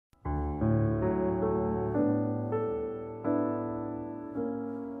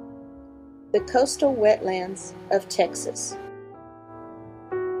The coastal wetlands of Texas.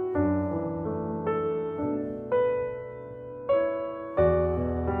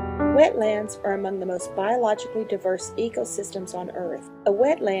 Wetlands are among the most biologically diverse ecosystems on Earth. A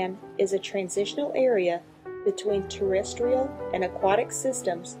wetland is a transitional area between terrestrial and aquatic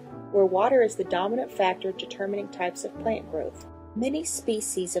systems where water is the dominant factor determining types of plant growth. Many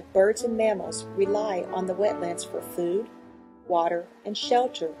species of birds and mammals rely on the wetlands for food, water, and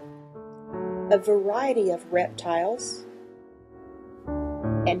shelter. A variety of reptiles,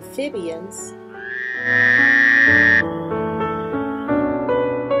 amphibians,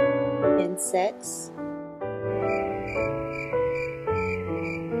 insects,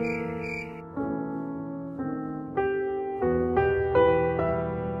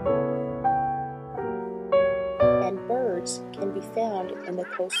 and birds can be found in the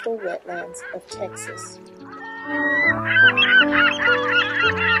coastal wetlands of Texas.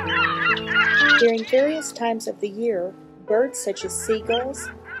 During various times of the year, birds such as seagulls,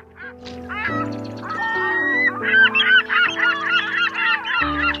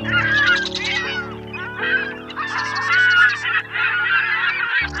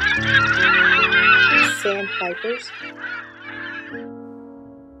 sandpipers,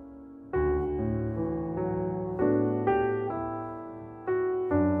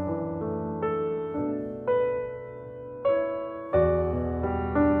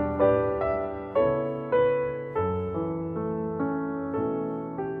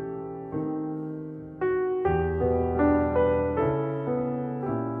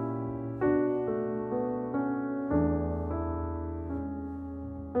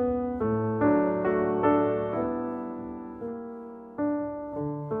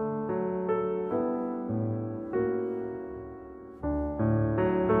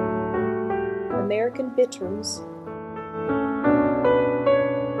 American bitterns,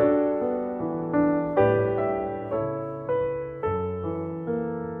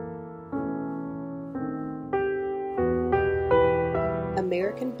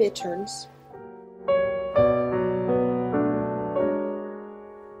 American bitterns,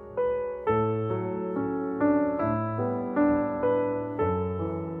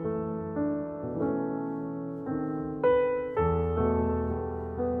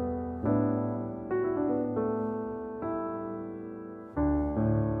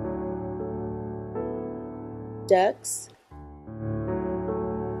 ducks,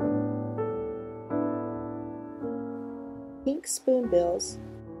 pink spoonbills,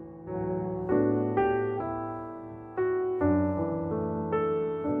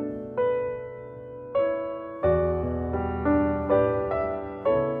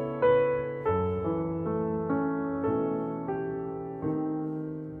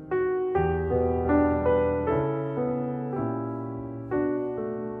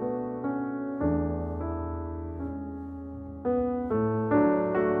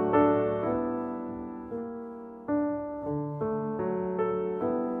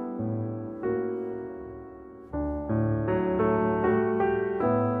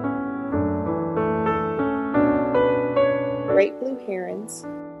 great blue herons,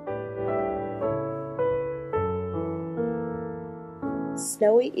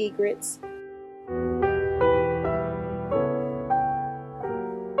 snowy egrets,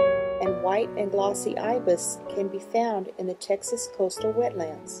 and white and glossy ibis can be found in the Texas coastal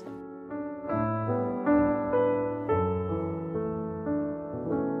wetlands.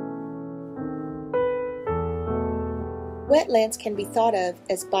 Wetlands can be thought of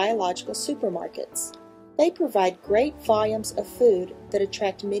as biological supermarkets. They provide great volumes of food that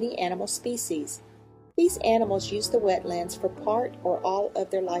attract many animal species. These animals use the wetlands for part or all of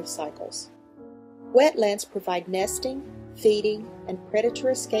their life cycles. Wetlands provide nesting, feeding, and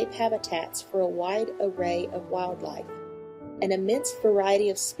predator escape habitats for a wide array of wildlife. An immense variety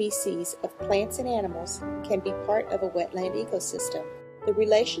of species of plants and animals can be part of a wetland ecosystem. The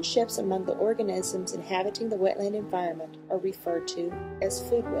relationships among the organisms inhabiting the wetland environment are referred to as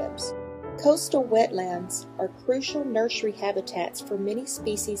food webs. Coastal wetlands are crucial nursery habitats for many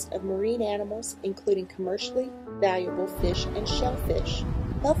species of marine animals, including commercially valuable fish and shellfish.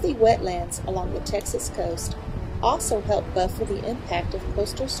 Healthy wetlands along the Texas coast also help buffer the impact of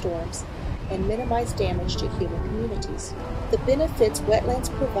coastal storms and minimize damage to human communities. The benefits wetlands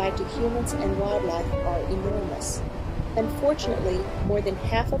provide to humans and wildlife are enormous. Unfortunately, more than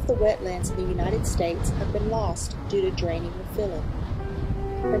half of the wetlands in the United States have been lost due to draining or filling.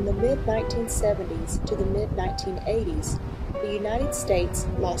 From the mid-1970s to the mid-1980s, the United States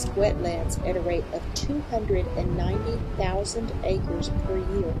lost wetlands at a rate of 290,000 acres per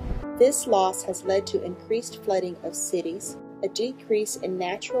year. This loss has led to increased flooding of cities, a decrease in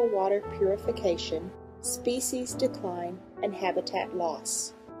natural water purification, species decline, and habitat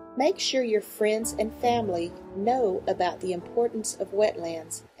loss. Make sure your friends and family know about the importance of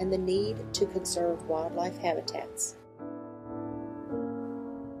wetlands and the need to conserve wildlife habitats.